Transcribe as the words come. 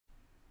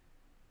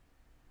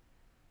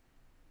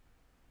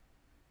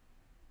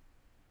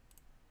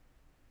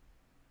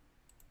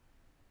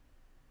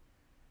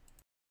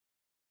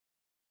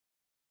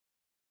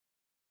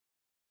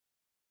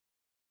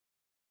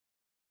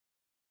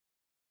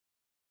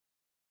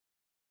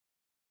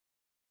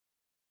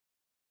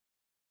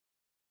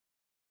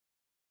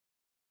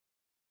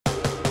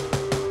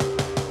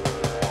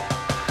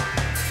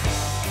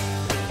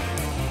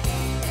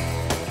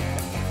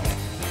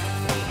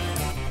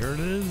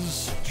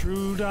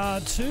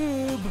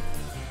Trew.Tube.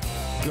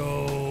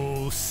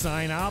 Go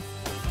sign up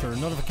for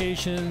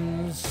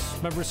notifications,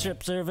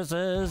 membership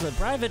services, and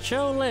private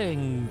show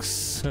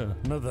links.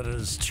 None of that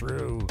is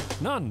true.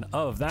 None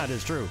of that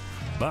is true.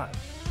 But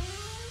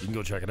you can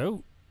go check it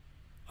out.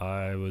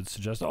 I would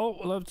suggest,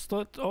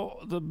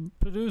 the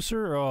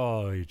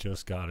producer, he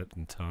just got it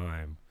in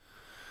time.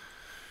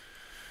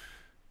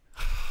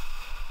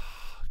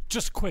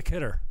 Just a quick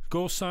hitter.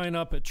 Go sign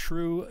up at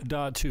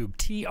Trew.Tube.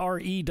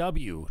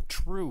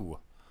 Trew.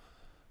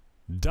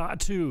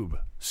 Trew.Tube.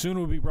 Soon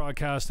we'll be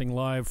broadcasting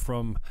live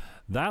from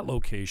that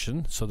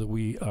location so that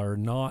we are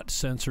not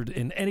censored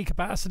in any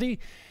capacity.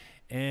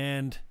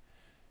 And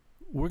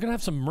we're going to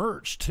have some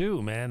merch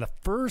too, man. The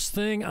first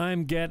thing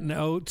I'm getting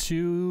out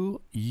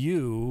to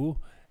you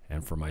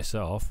and for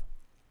myself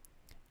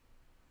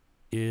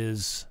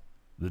is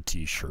the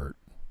t-shirt.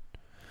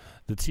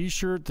 The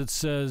t-shirt that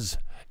says,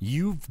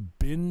 "You've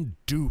been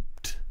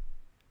duped."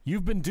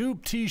 You've been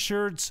duped.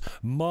 T-shirts,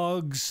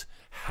 mugs,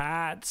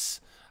 hats.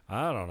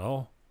 I don't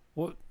know.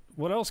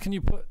 What else can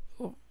you put?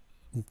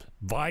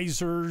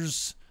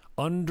 Visors,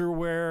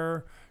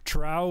 underwear,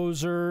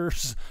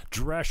 trousers,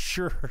 dress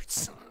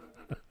shirts.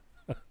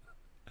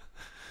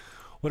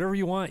 Whatever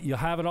you want, you'll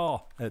have it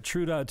all at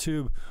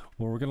Trew.Tube,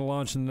 where we're going to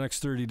launch in the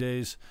next 30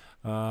 days.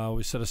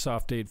 We set a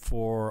soft date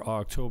for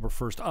October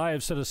 1st. I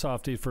have set a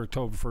soft date for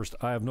October 1st.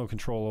 I have no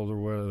control over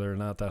whether or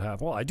not that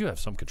happens. Well, I do have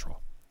some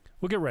control.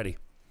 We'll get ready.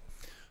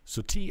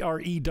 So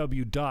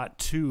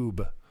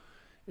Trew.Tube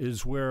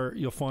is where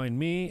you'll find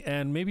me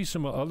and maybe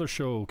some other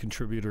show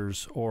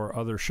contributors or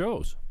other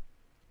shows.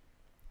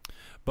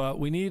 But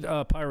we need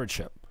a pirate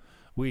ship.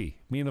 Me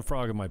and the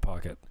frog in my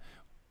pocket.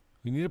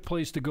 We need a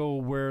place to go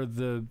where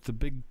the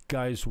big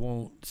guys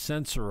won't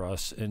censor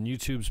us, and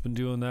YouTube's been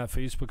doing that,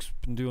 Facebook's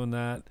been doing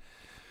that,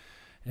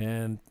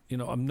 and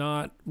I'm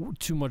not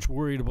too much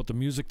worried about the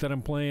music that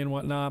I'm playing and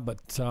whatnot,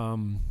 but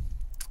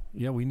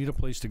we need a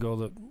place to go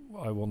that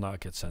I will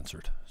not get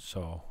censored.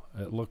 So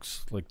it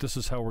looks like this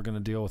is how we're going to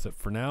deal with it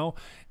for now,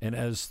 and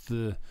as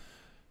the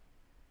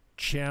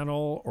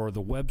channel or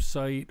the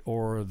website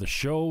or the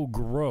show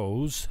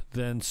grows,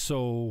 then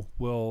so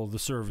will the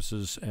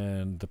services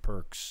and the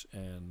perks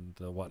and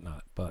the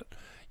whatnot. But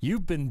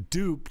You've Been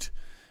Duped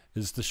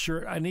is the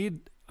shirt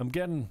I'm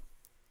getting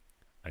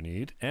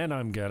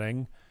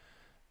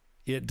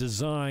it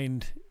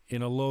designed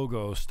in a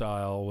logo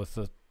style with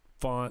a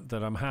font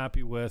that I'm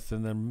happy with,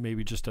 and then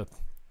maybe just a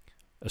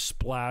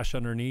splash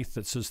underneath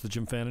that says the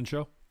Jim Fannon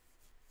Show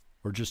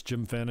or just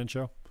Jim Fannon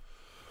Show.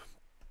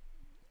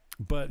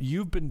 But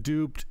You've Been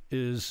Duped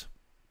is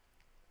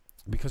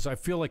because I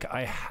feel like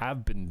I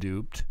have been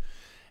duped.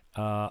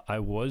 I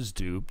was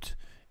duped,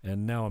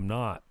 and now I'm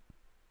not.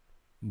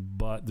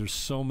 But there's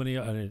so many.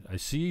 I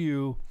see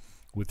you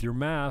with your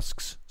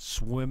masks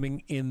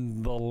swimming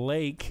in the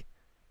lake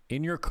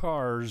in your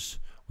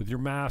cars with your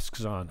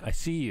masks on. I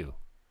see you.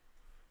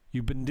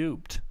 You've been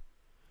duped.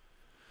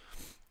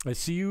 I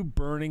see you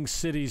burning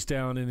cities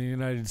down in the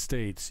United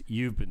States.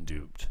 You've been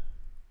duped.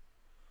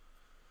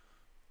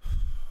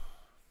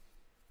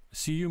 I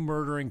see you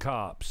murdering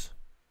cops.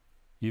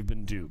 You've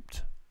been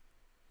duped.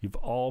 You've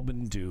all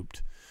been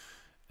duped.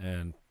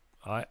 And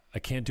I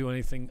can't do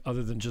anything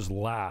other than just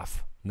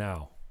laugh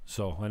now.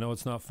 So I know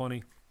it's not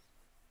funny,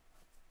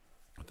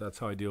 but that's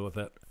how I deal with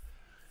it.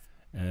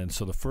 And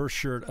so the first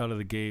shirt out of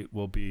the gate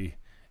will be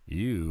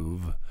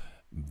You've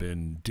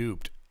Been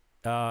Duped.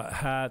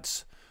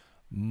 Hats,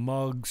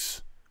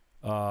 mugs,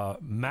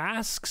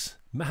 masks.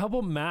 How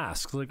about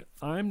masks? Like,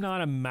 I'm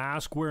not a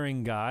mask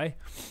wearing guy,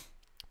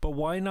 but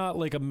why not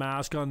like a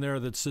mask on there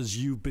that says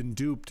You've Been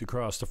Duped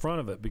across the front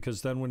of it?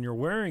 Because then when you're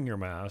wearing your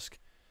mask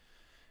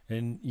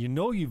and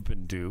you've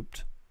been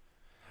duped,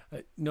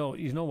 no,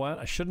 you know what?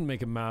 I shouldn't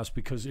make a mask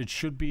because it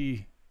should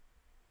be,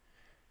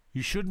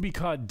 you shouldn't be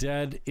caught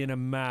dead in a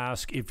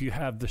mask if you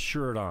have the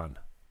shirt on,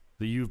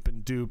 the You've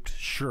Been Duped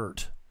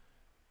shirt.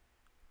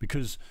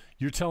 Because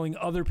you're telling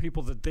other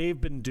people that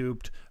they've been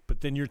duped, but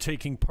then you're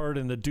taking part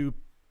in the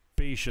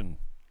dupation,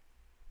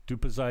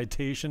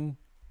 dupization,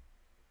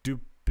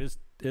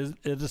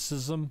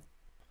 dupicitism,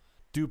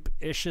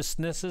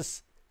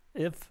 dupe-ishness,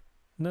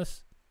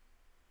 ifness,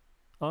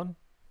 on.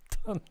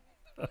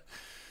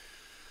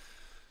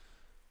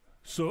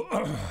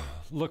 So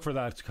look for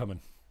that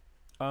coming.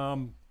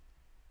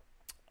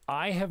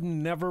 I have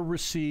never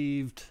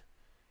received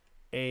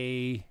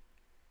a.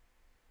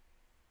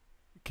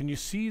 Can you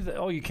see the?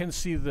 Oh, you can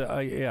see the.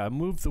 I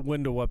moved the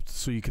window up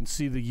so you can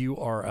see the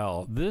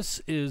URL. This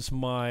is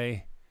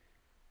my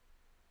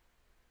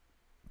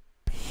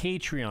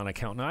Patreon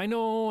account. Now I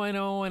know.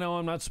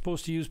 I'm not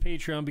supposed to use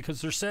Patreon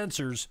because they're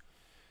censors.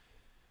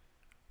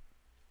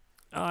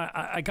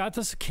 I got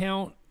this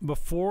account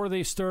before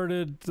they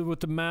started with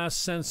the mass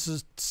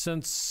censorship.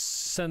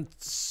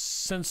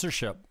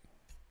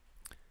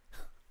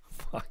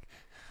 Fuck.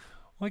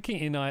 Why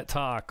can't you not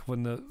talk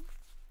when the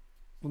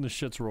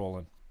shit's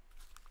rolling?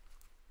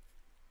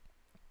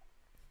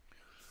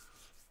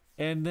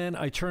 And then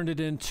I turned it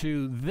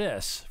into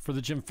this for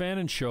the Jim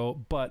Fannon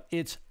Show, but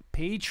it's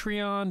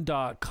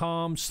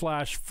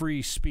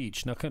Patreon.com/free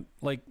speech. Now,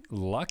 like,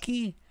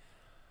 lucky?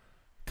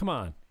 Come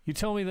on. You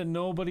tell me that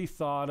nobody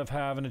thought of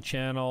having a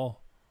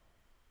channel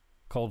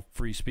called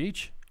Free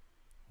Speech?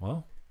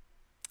 Well,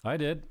 I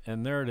did,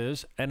 and there it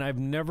is. And I've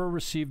never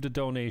received a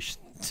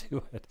donation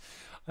to it.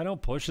 I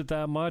don't push it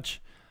that much.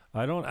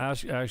 I don't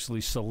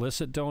actually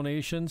solicit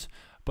donations,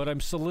 but I'm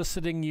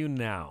soliciting you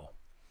now.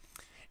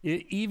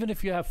 Even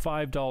if you have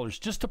 $5,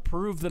 just to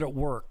prove that it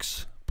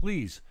works,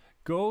 please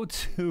go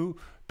to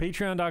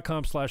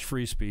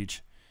patreon.com/free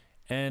speech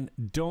and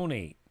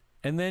donate.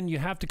 And then you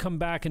have to come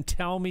back and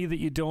tell me that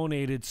you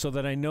donated so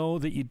that I know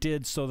that you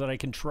did, so that I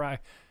can try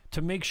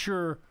to make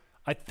sure.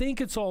 I think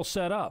it's all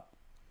set up.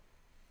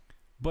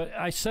 But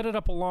I set it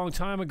up a long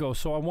time ago,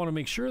 so I want to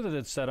make sure that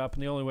it's set up.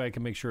 And the only way I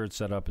can make sure it's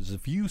set up is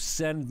if you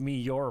send me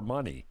your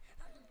money.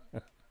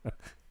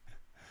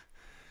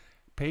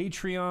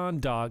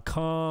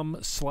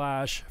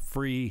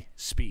 Patreon.com/free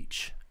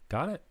speech.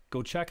 Got it?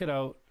 Go check it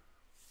out.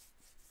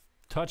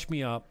 Touch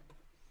me up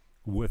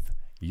with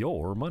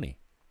your money.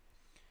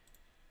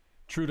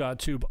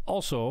 Trew.Tube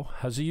also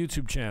has a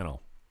YouTube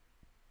channel.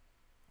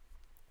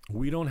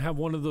 We don't have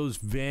one of those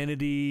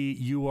vanity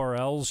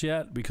URLs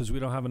yet because we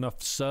don't have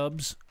enough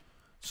subs.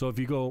 So if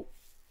you go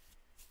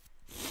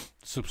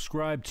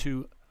subscribe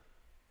to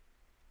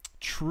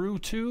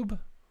Trew.Tube,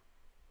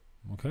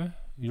 okay,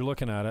 you're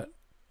looking at it.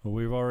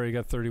 We've already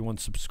got 31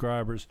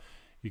 subscribers.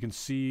 You can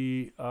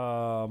see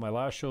my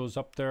last show is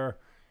up there.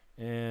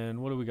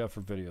 And what do we got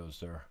for videos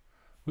there?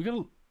 We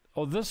got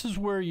this is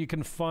where you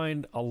can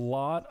find a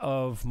lot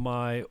of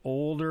my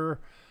older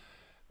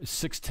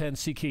 610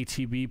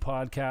 CKTB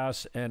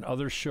podcasts and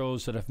other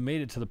shows that have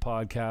made it to the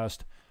podcast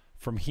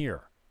from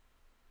here.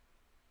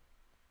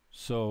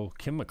 So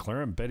Kim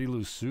McLaren, Betty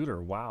Lou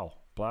Suter, wow,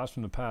 blast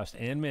from the past,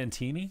 Ann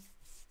Mantini,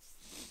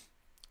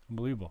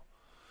 unbelievable.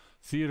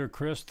 Theater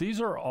Chris, these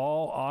are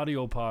all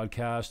audio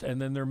podcasts, and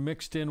then they're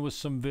mixed in with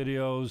some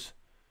videos.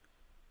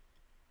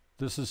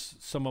 This is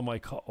some of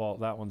my, well,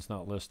 that one's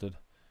not listed.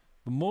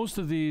 But most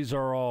of these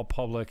are all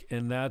public,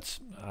 and that's,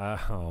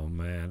 oh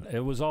man, it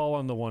was all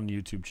on the one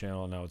YouTube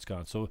channel, and now it's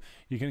gone. So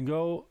you can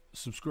go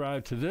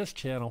subscribe to this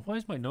channel. Why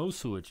is my nose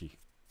so itchy?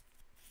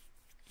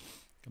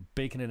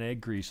 Bacon and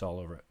egg grease all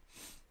over it.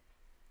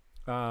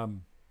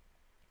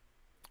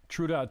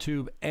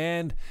 Trew.Tube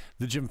and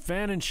the Jim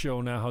Fannon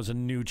Show now has a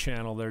new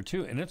channel there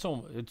too, and it's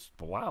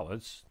wow,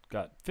 it's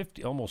got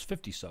almost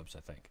 50 subs, I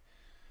think.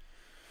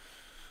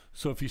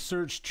 So if you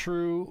search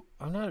Trew,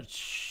 I'm not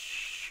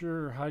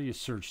sure how you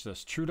search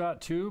this,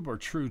 Trew.Tube or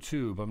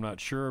Trew.Tube, I'm not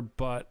sure,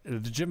 but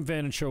the Jim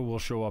Fannon Show will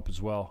show up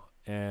as well,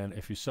 and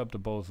if you sub to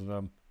both of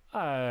them,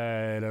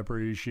 I'd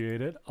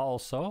appreciate it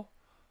also.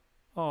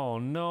 Oh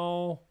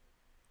no,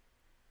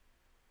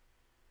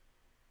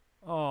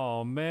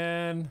 oh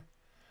man,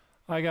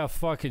 I got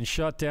fucking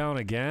shut down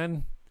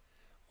again.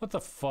 What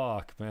the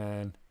fuck,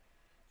 man?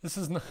 This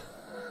is not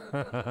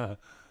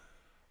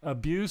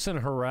abuse and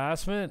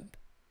harassment.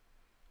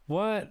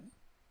 What?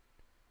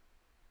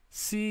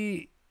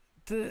 See,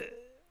 the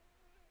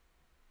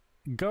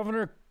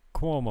Governor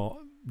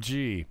Cuomo,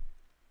 gee,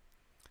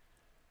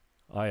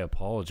 I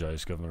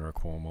apologize, Governor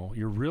Cuomo.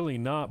 You're really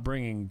not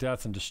bringing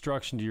death and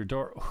destruction to your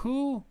door.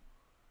 Who?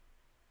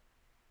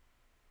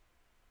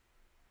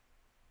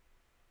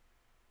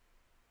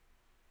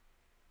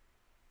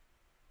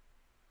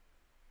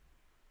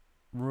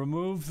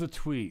 Remove the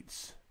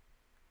tweets.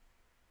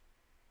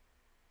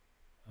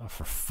 Oh,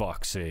 for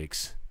fuck's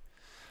sakes.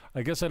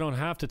 I guess I don't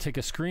have to take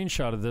a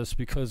screenshot of this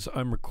because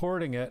I'm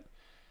recording it.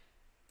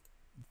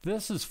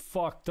 This is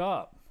fucked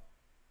up.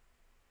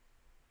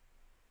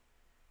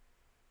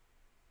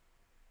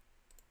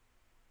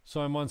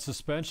 So I'm on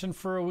suspension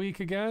for a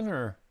week again,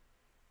 or?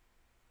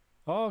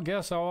 Oh, I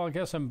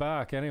guess I'm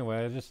back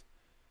anyway. I just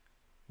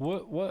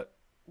what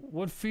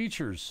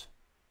features?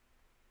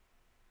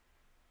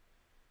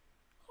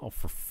 Oh,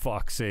 for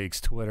fuck's sakes,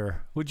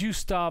 Twitter. Would you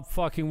stop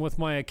fucking with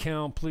my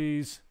account,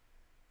 please?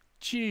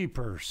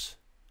 Jeepers.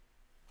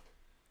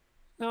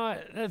 No,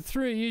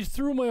 you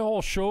threw my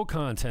whole show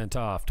content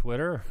off,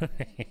 Twitter.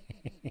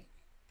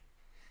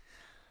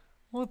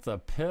 What the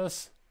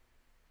piss?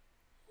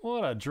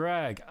 What a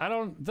drag.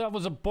 That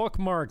was a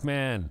bookmark,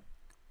 man.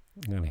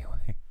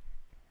 Anyway.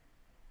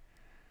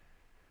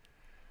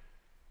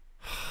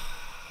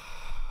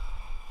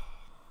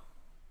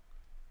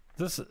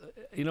 This,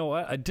 you know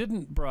what? I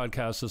didn't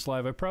broadcast this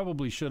live. I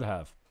probably should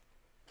have.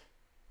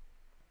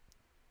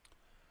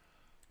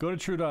 Go to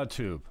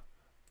Trew.Tube.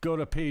 Go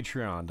to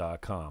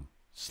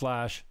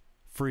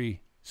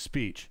patreon.com/free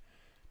speech.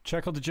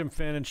 Check out the Jim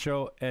Fannon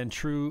Show and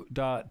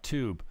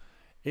Trew.Tube.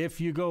 If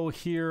you go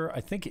here,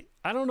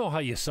 I don't know how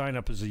you sign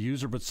up as a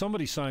user, but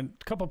a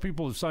couple of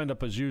people have signed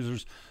up as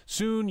users.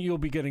 Soon you'll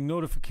be getting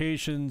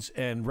notifications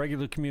and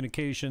regular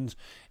communications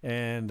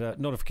and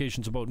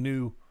notifications about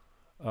new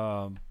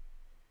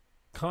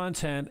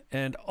content,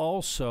 and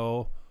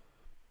also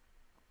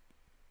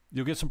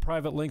you'll get some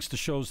private links to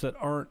shows that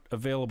aren't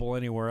available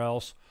anywhere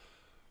else.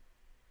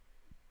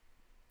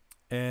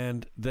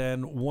 And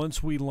then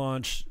once we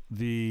launch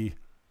the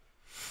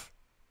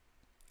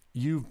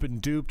you've been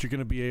duped, you're going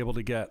to be able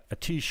to get a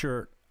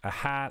t-shirt, a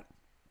hat.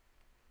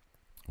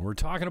 We're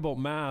talking about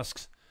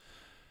masks.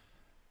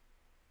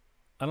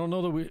 I don't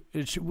know that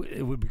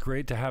it would be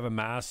great to have a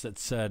mask that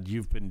said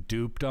you've been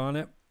duped on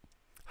it.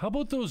 How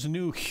about those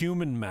new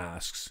human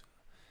masks?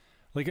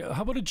 Like,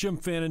 how about a Jim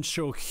Fannon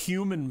Show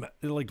human,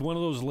 like one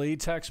of those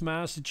latex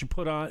masks that you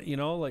put on, you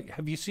know, like,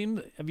 have you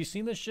seen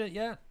this shit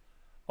yet?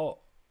 Oh,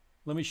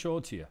 let me show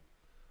it to you.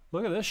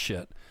 Look at this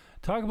shit.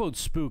 Talk about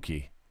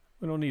spooky.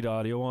 We don't need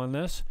audio on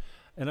this.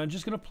 And I'm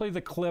just going to play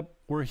the clip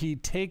where he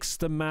takes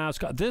the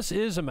mask off. This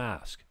is a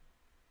mask.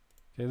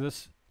 Okay,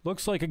 this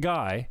looks like a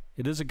guy.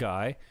 It is a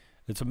guy.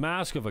 It's a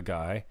mask of a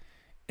guy.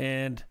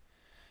 And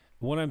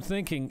what I'm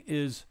thinking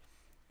is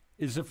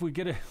if we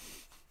get a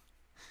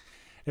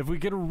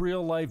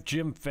real life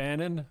Jim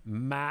Fannon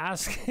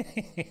mask,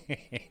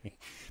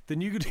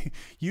 then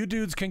you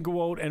dudes can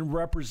go out and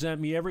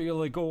represent me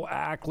like go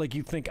act like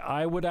you think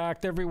I would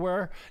act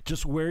everywhere.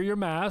 Just wear your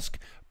mask,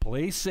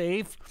 play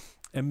safe,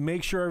 and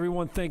make sure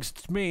everyone thinks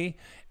it's me.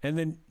 And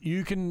then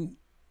you can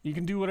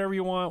do whatever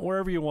you want,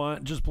 wherever you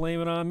want. Just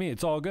blame it on me.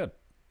 It's all good.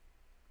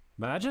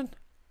 Imagine.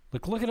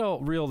 Look at how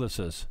real this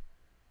is.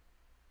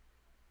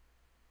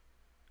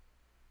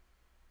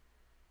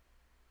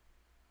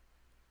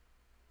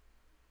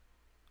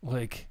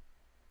 Like,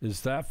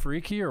 is that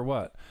freaky or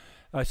what?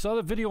 I saw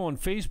the video on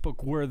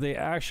Facebook where they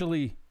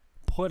actually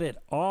put it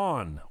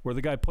on, where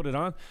the guy put it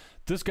on.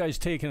 This guy's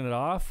taking it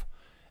off,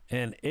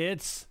 and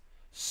it's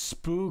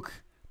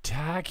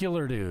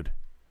spooktacular, dude.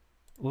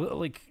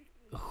 Like,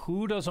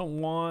 who doesn't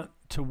want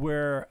to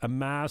wear a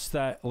mask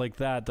that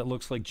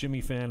looks like Jimmy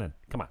Fannon?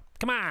 Come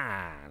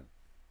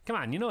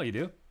on, you know you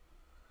do.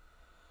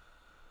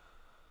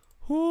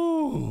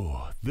 Ooh,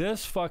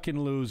 this fucking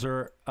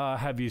loser.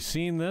 Have you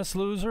seen this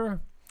loser?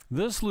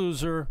 This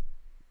loser.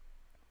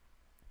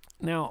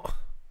 Now,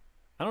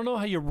 I don't know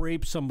how you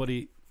rape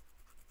somebody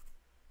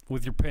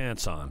with your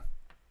pants on.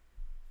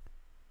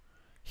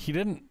 He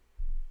didn't.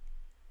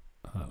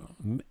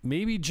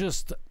 Maybe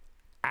just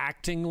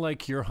acting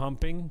like you're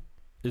humping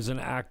is an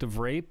act of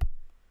rape.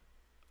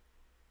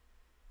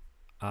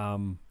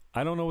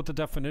 I don't know what the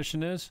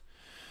definition is.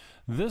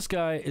 This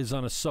guy is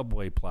on a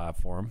subway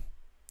platform.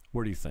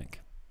 Where do you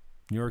think?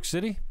 New York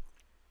City?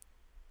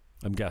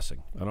 I'm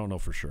guessing. I don't know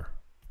for sure.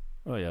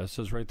 Oh, yeah, it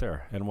says right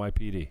there,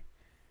 NYPD.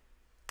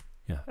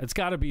 Yeah, it's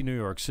got to be New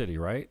York City,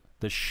 right?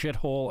 The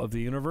shithole of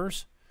the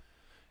universe.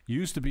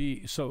 Used to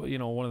be,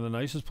 one of the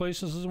nicest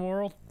places in the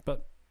world,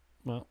 but,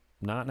 well,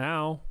 not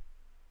now.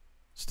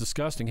 It's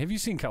disgusting. Have you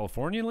seen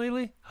California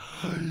lately?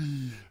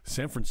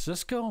 San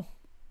Francisco?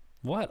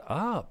 What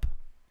up?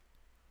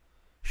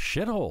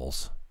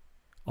 Shitholes.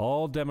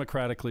 All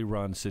democratically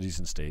run cities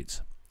and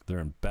states. They're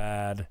in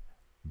bad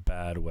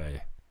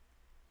way.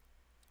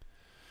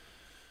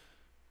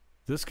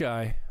 This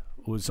guy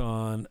was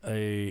on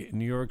a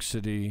New York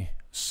City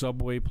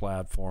subway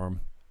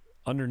platform.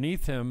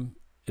 Underneath him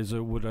is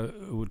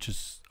which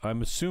is,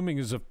 I'm assuming,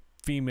 is a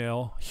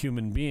female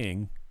human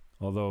being,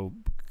 although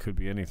could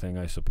be anything,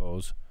 I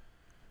suppose.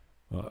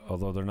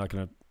 Although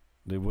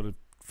they would have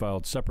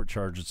filed separate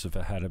charges if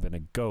it had been a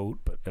goat,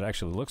 but it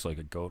actually looks like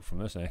a goat from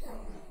this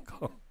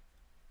angle.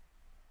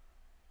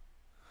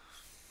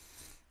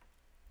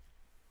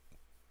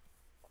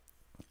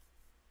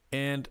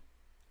 And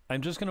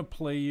I'm just going to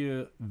play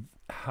you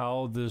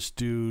how this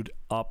dude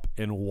up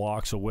and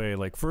walks away.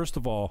 Like, first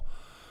of all,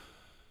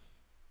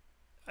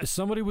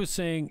 somebody was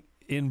saying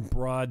in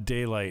broad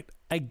daylight.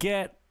 I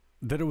get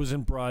that it was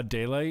in broad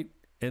daylight,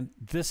 and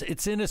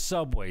it's in a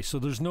subway, so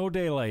there's no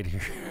daylight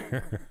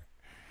here.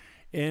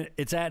 And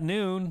it's at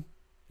noon.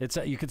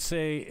 You could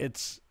say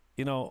it's,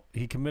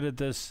 he committed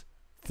this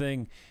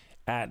thing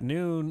at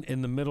noon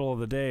in the middle of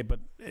the day, but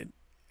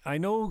I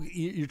know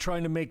you're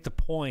trying to make the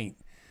point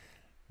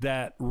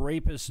that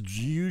rapists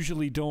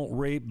usually don't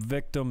rape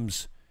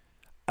victims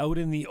out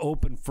in the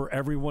open for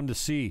everyone to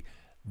see.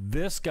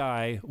 This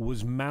guy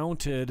was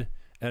mounted,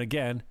 and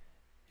again,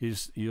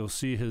 you'll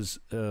see his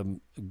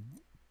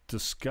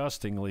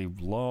disgustingly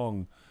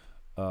long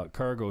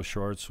cargo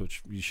shorts,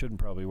 which you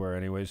shouldn't probably wear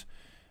anyways.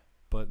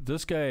 But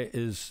this guy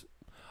is,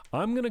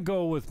 I'm going to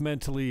go with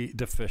mentally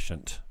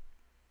deficient,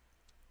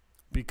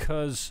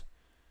 because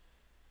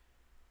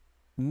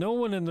no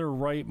one in their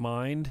right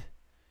mind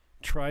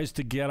tries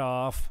to get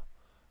off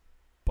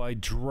by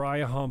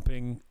dry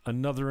humping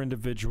another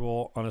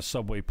individual on a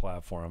subway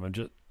platform.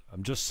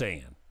 I'm just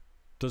saying.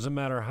 Doesn't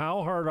matter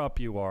how hard up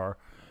you are,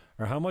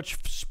 or how much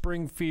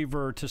spring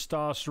fever, or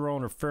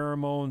testosterone, or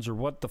pheromones, or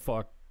what the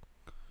fuck.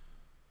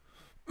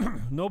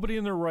 Nobody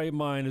in their right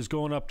mind is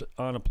going up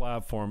on a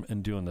platform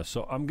and doing this.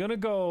 So I'm going to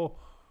go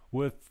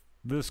with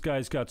this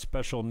guy's got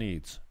special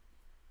needs.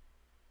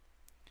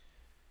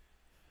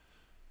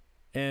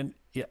 And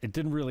yeah, it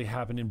didn't really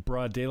happen in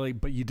broad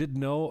daylight, but you did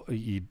know.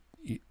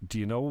 Do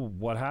you know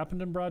what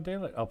happened in broad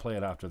daylight? I'll play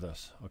it after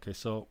this. Okay,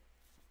 so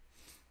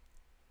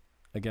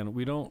again,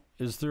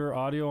 is there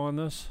audio on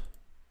this?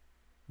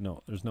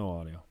 No, there's no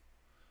audio.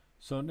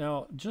 So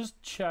now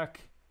just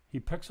check. He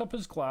picks up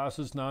his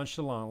glasses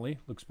nonchalantly,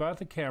 looks back at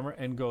the camera,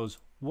 and goes,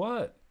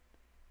 "What?"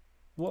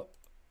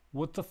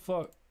 What the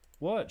fuck?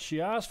 What?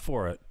 She asked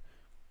for it.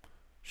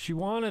 She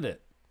wanted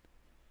it.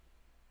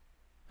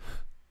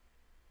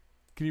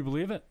 Can you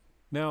believe it?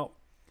 Now,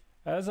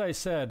 as I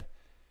said,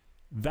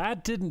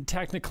 that didn't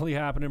technically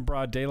happen in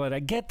broad daylight. I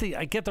get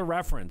the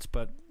reference,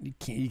 but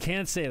you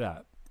can't say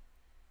that.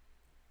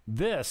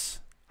 This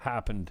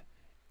happened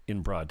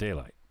in broad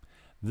daylight.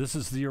 This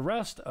is the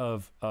arrest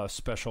of a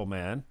special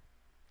man.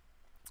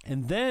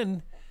 And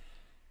then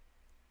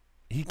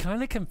he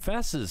kind of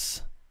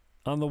confesses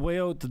on the way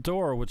out the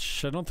door,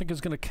 which I don't think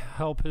is going to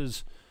help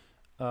his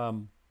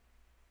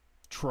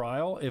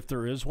trial, if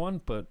there is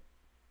one, but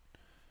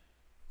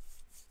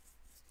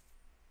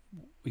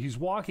he's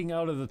walking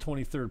out of the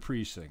 23rd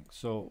precinct.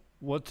 So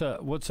what's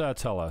that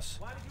tell us?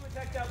 Why did you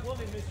attack that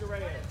woman, Mr.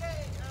 Reyes?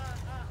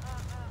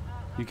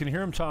 You can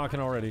hear him talking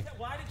already.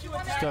 Why did you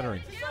attack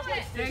Stuttering.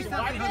 Say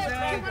something,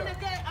 Jose.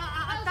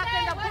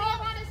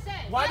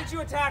 Why did you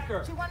attack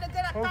her? She wanted to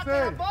get attacked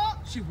in a boat.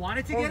 She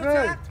wanted to get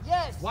attacked?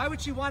 Yes. Why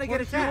would she want to get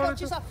attacked? Because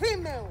she's a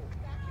female.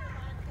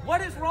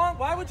 What is wrong?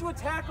 Why would you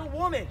attack a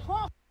woman?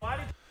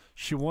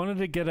 She wanted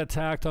to get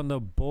attacked on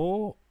the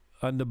bull,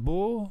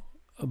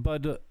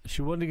 but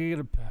she wanted to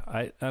get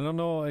I don't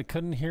know. I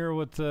couldn't hear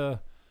what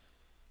the.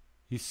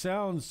 He's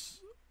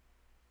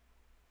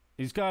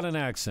got an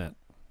accent.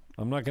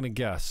 I'm not going to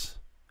guess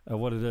at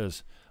what it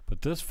is.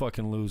 But this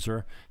fucking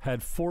loser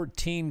had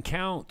 14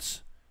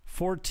 counts,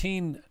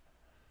 14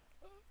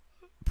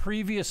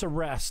 previous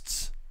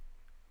arrests.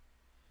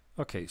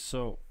 Okay,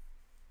 so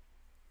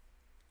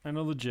I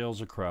know the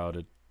jails are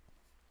crowded.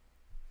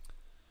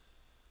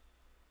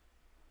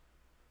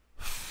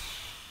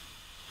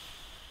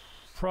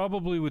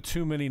 Probably with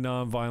too many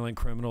nonviolent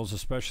criminals,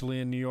 especially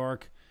in New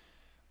York.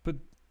 But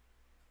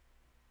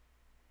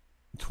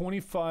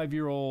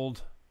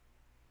 25-year-old,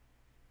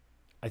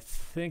 I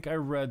think I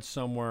read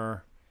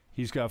somewhere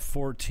he's got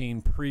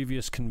 14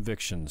 previous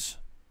convictions.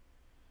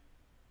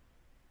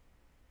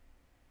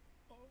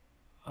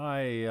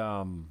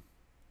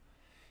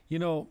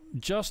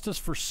 Justice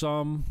for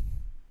some,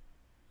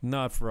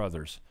 not for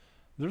others.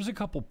 There's a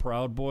couple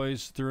Proud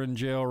Boys. They're in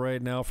jail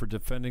right now for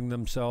defending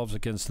themselves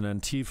against an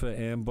Antifa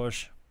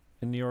ambush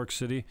in New York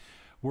City,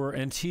 where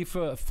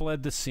Antifa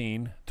fled the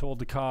scene, told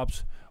the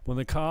cops, when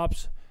the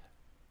cops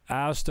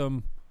asked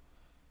them,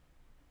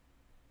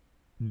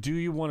 do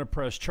you want to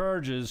press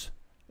charges?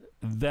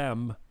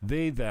 Them,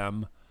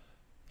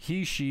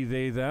 he, she,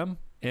 they, them.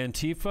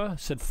 Antifa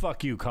said,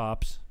 fuck you,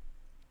 cops.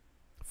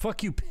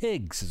 Fuck you,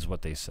 pigs, is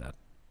what they said.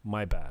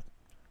 My bad.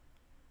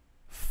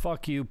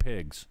 Fuck you,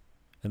 pigs.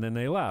 And then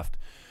they left.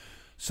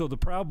 So the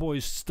Proud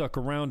Boys stuck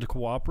around to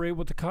cooperate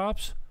with the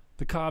cops.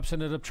 The cops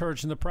ended up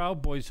charging the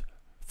Proud Boys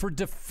for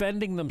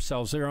defending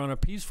themselves. They were on a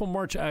peaceful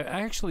march,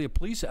 actually a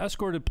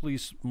escorted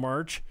police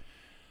march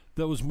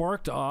that was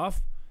marked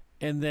off.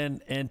 And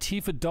then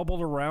Antifa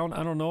doubled around.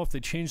 I don't know if they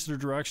changed their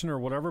direction or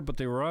whatever, but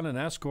they were on an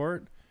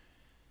escort.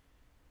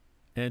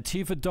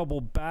 Antifa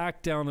doubled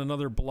back down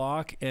another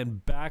block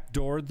and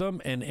backdoored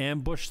them and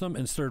ambushed them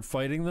and started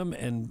fighting them.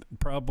 And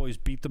Proud Boys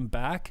beat them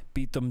back,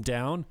 beat them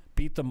down,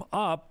 beat them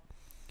up.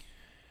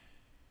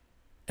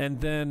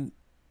 And then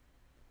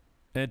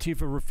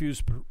Antifa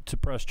refused to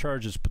press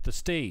charges. But the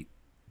state,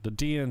 the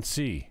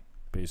DNC,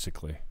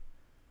 basically,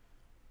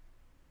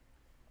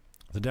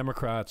 the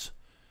Democrats,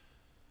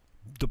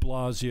 de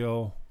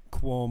Blasio,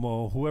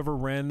 Cuomo, whoever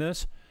ran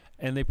this,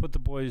 and they put the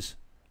boys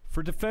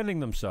for defending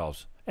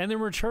themselves. And they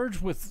were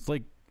charged with,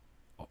 like,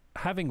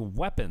 having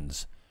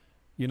weapons.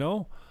 You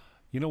know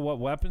what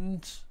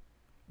weapons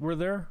were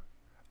there?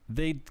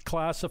 They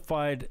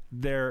classified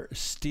their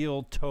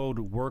steel-toed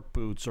work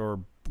boots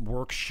or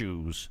work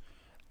shoes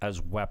as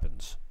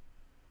weapons.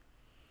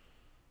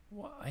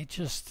 What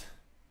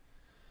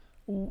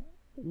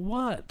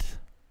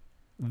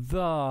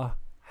the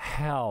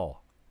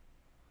hell?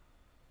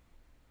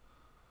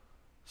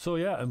 So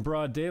yeah, in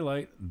broad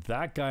daylight,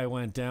 that guy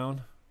went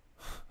down.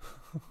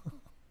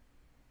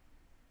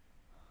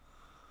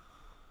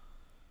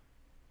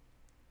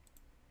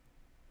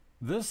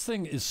 This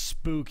thing is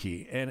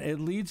spooky, and it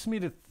leads me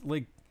to,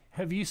 like,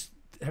 have you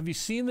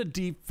seen the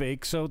deep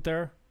fakes out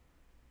there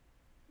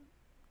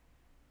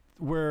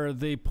where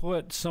they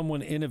put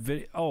someone in a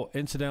video? Oh,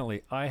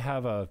 incidentally, I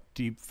have a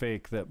deep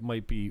fake that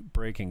might be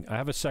breaking. I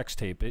have a sex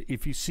tape.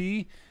 If you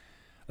see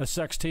a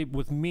sex tape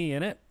with me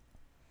in it,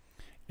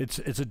 it's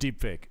a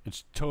deep fake.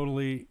 It's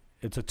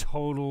a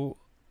total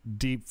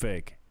deep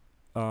fake.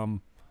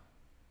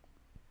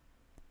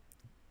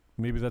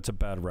 Maybe that's a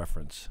bad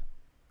reference.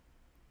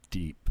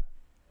 Deep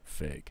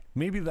fake.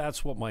 Maybe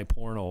that's what my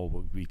porno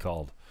would be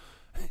called.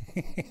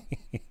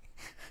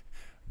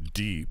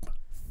 Deep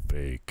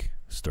fake,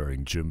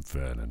 starring Jim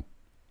Fannon.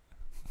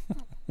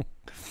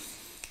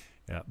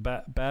 Yeah,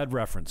 bad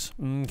reference.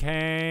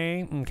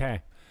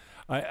 Okay.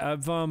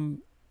 I've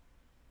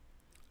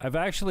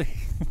actually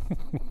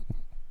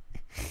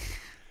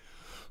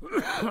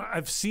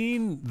I've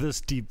seen this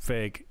deep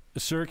fake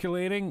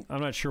circulating. I'm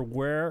not sure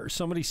where.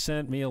 Somebody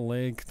sent me a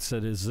link and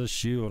said, is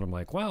this you? And I'm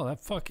like, wow, that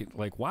fucking,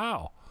 like,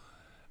 wow.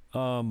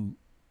 And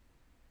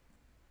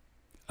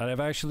I've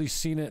actually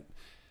seen it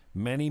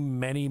many,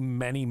 many,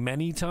 many,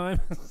 many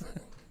times.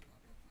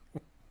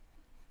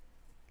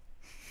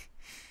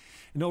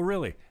 No,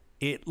 really,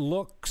 it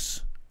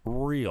looks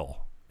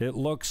real. It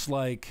looks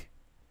like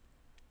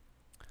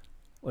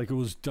it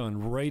was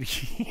done right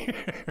here,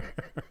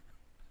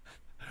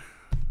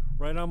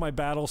 right on my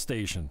battle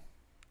station.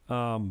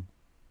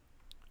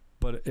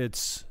 But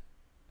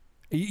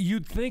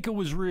you'd think it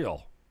was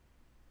real,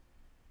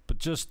 but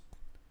just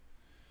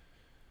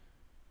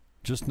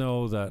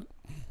know that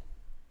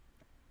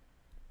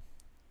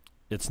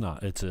it's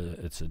not. It's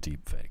a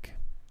deep fake,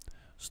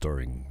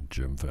 starring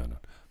Jim Fannon.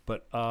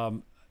 But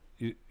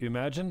you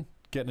imagine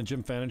getting a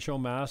Jim Fannon Show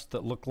mask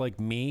that looked like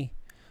me,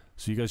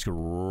 so you guys could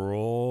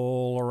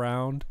roll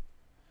around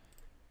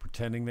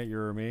pretending that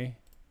you're me.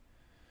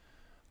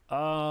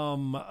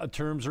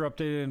 Terms are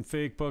updated in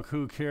Facebook.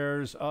 Who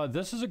cares?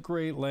 This is a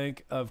great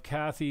link of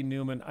Kathy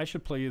Newman. I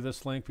should play you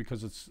this link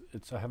because it's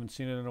I haven't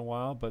seen it in a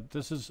while, but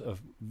this is a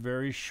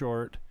very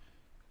short.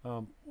 Wait.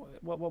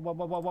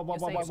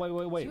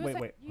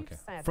 Okay.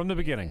 From the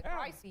beginning.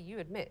 I see you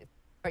admit,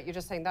 right? You're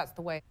just saying that's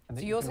the way.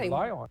 So you're saying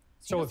lie on.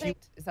 So if you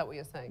is that what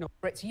you're saying? No.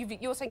 Right. So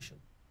you're saying.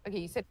 Okay.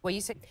 You said. Well,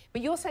 you said.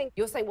 But you're saying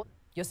what?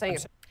 You're saying.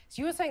 So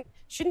you're saying.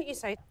 Shouldn't you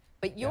say?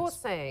 But you're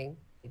saying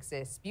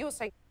exists. You're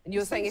saying. And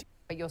you're saying.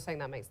 But you're saying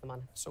that makes the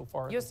money. So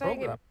far. You're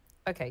saying.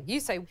 Okay.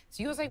 You say.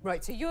 So you're saying.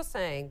 Right. So you're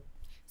saying.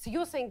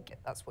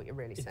 That's what you're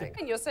really saying.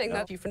 And you're saying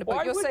that you from the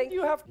book. You're saying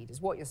you have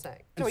is what you're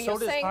saying. So you're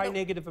saying high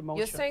negative emotion.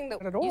 You're saying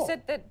that you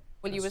said that.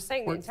 Well, you were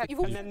saying that.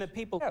 And then the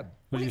people.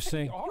 What are you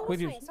saying? What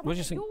are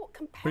you saying? You're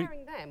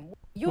comparing them.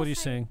 What are you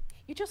saying?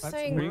 You're just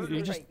saying.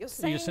 You're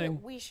saying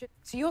that we should.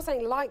 So you're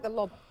saying like the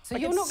lob. So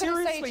you're not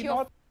going to say to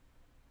your.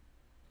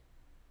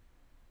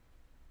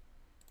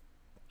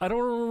 I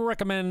don't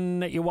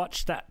recommend that you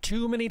watch that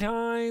too many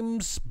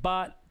times,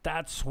 but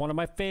that's one of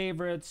my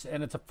favorites,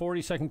 and it's a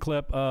 40-second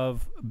clip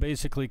of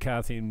basically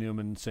Kathy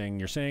Newman saying,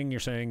 you're saying.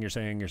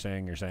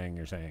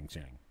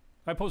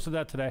 I posted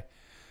that today.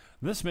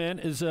 This man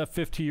is a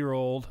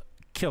 50-year-old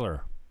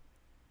killer.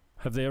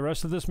 Have they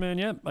arrested this man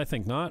yet? I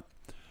think not.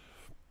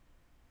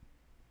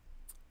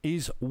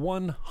 He's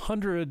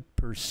 100%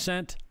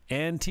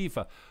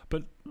 Antifa.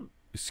 But,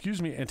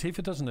 excuse me,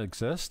 Antifa doesn't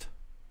exist.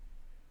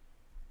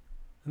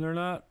 And they're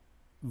not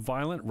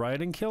violent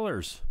rioting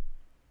killers.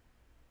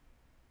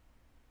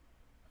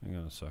 Hang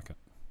on a second.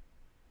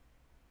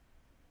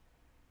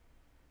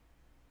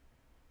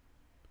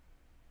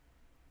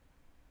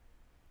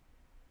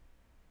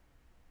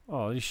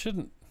 Oh, you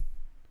shouldn't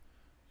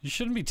be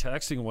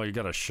texting while you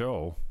got a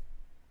show.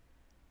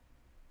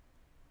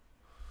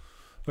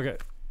 Okay.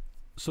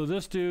 So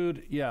this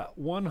dude, yeah,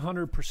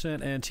 100%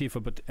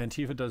 Antifa, but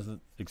Antifa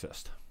doesn't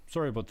exist.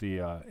 Sorry about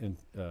the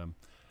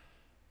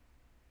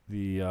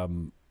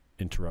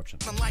interruption.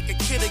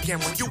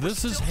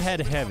 This is Head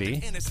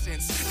Heavy.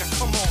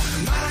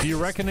 Do you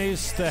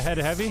recognize the Head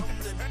Heavy?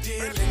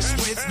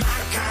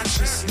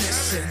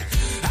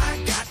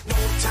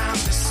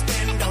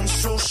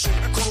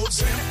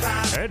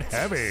 Head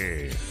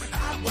Heavy.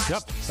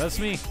 Yep, that's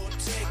me.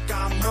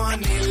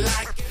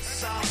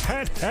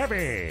 Head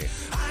Heavy.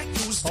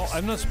 Oh,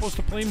 I'm not supposed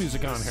to play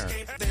music on here.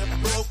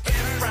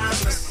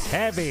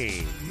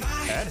 Heavy.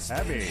 Head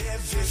Heavy.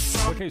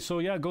 Okay, so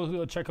yeah,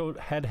 go check out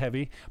Head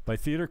Heavy by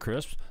Theater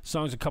Crisp.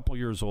 Song's a couple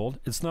years old.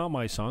 It's not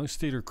my song, it's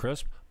Theater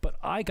Crisp, but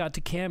I got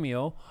to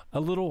cameo a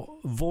little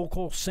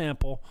vocal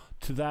sample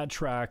to that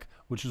track,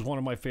 which is one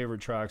of my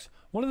favorite tracks.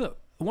 One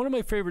of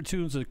my favorite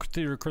tunes that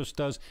Theater Crisp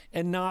does,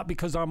 and not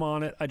because I'm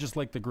on it, I just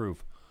like the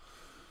groove.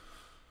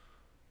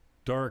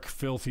 Dark,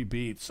 filthy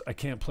beats. I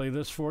can't play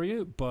this for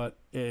you, but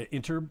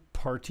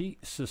Inter-Party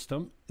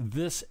System.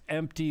 This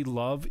Empty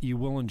Love, you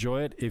will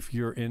enjoy it if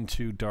you're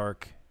into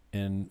dark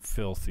and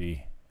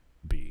filthy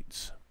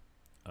beats.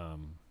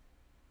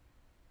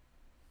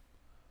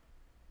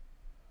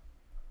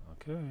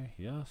 Okay,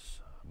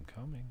 yes, I'm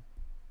coming.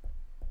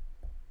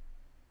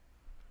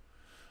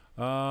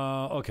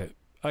 Okay,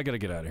 I gotta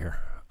get out of here.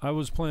 I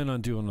was planning on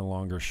doing a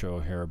longer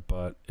show here,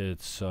 but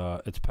it's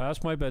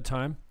past my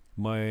bedtime.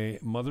 My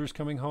mother's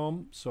coming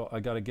home, so I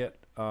got to get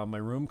my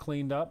room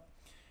cleaned up,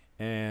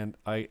 and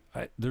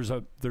there's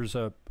a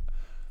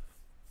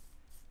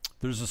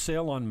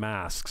sale on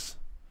masks,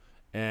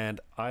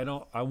 and I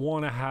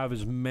want to have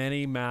as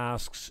many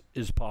masks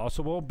as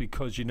possible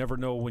because you never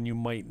know when you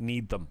might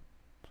need them.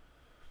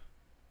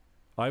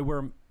 I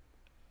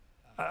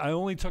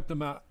only take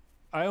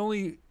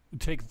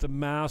the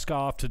mask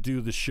off to do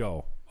the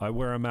show. I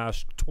wear a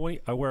mask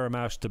I wear a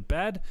mask to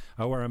bed.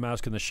 I wear a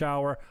mask in the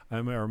shower. I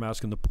wear a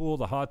mask in the pool,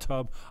 the hot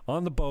tub,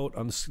 on the boat,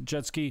 on the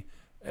jet ski,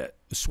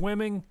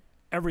 swimming,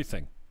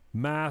 everything.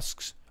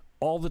 Masks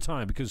all the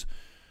time because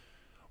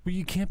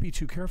you can't be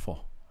too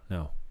careful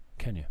now,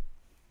 can you?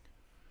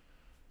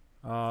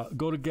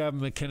 Go to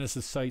Gavin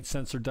McInnes' site,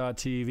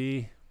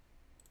 censor.tv.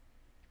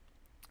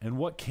 And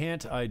what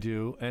can't I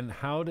do? And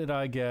how did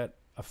I get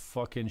a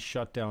fucking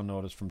shutdown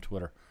notice from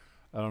Twitter?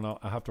 I don't know.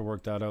 I have to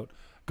work that out.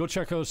 Go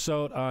check us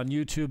out on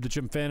YouTube. The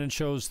Jim Fannon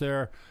Show's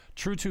there.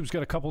 Trew.Tube's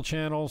got a couple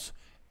channels.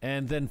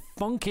 And then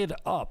Funk It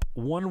Up,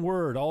 one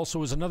word,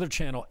 also is another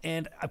channel.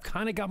 And I've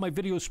kind of got my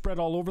videos spread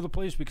all over the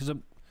place because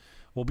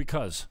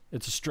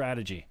it's a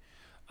strategy.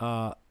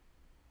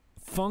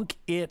 Funk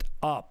It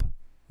Up,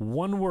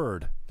 one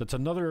word. That's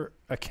another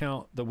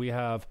account that we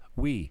have.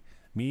 Me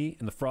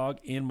and the frog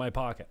in my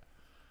pocket.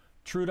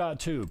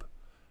 Trew.Tube.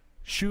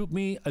 Shoot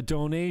me a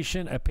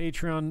donation at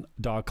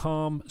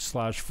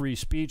patreon.com/free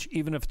speech,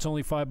 even if it's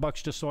only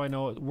 $5, just so I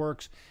know it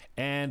works.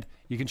 And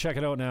you can check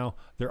it out now.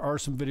 There are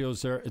some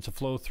videos there. It's a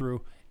flow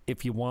through.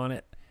 If you want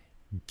it,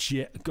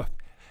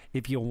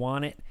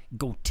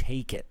 go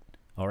take it.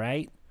 All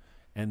right?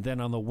 And then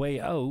on the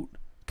way out,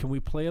 can we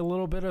play a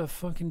little bit of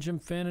fucking Jim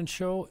Fannon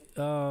Show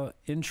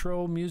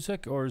intro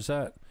music, or is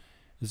that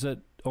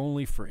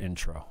only for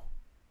intro?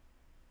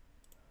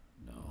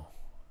 No,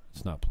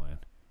 it's not playing.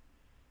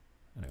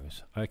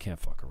 Anyways, I can't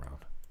fuck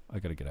around. I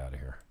got to get out of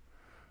here.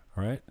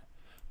 All right?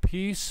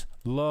 Peace,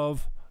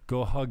 love,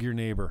 go hug your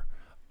neighbor.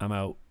 I'm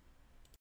out.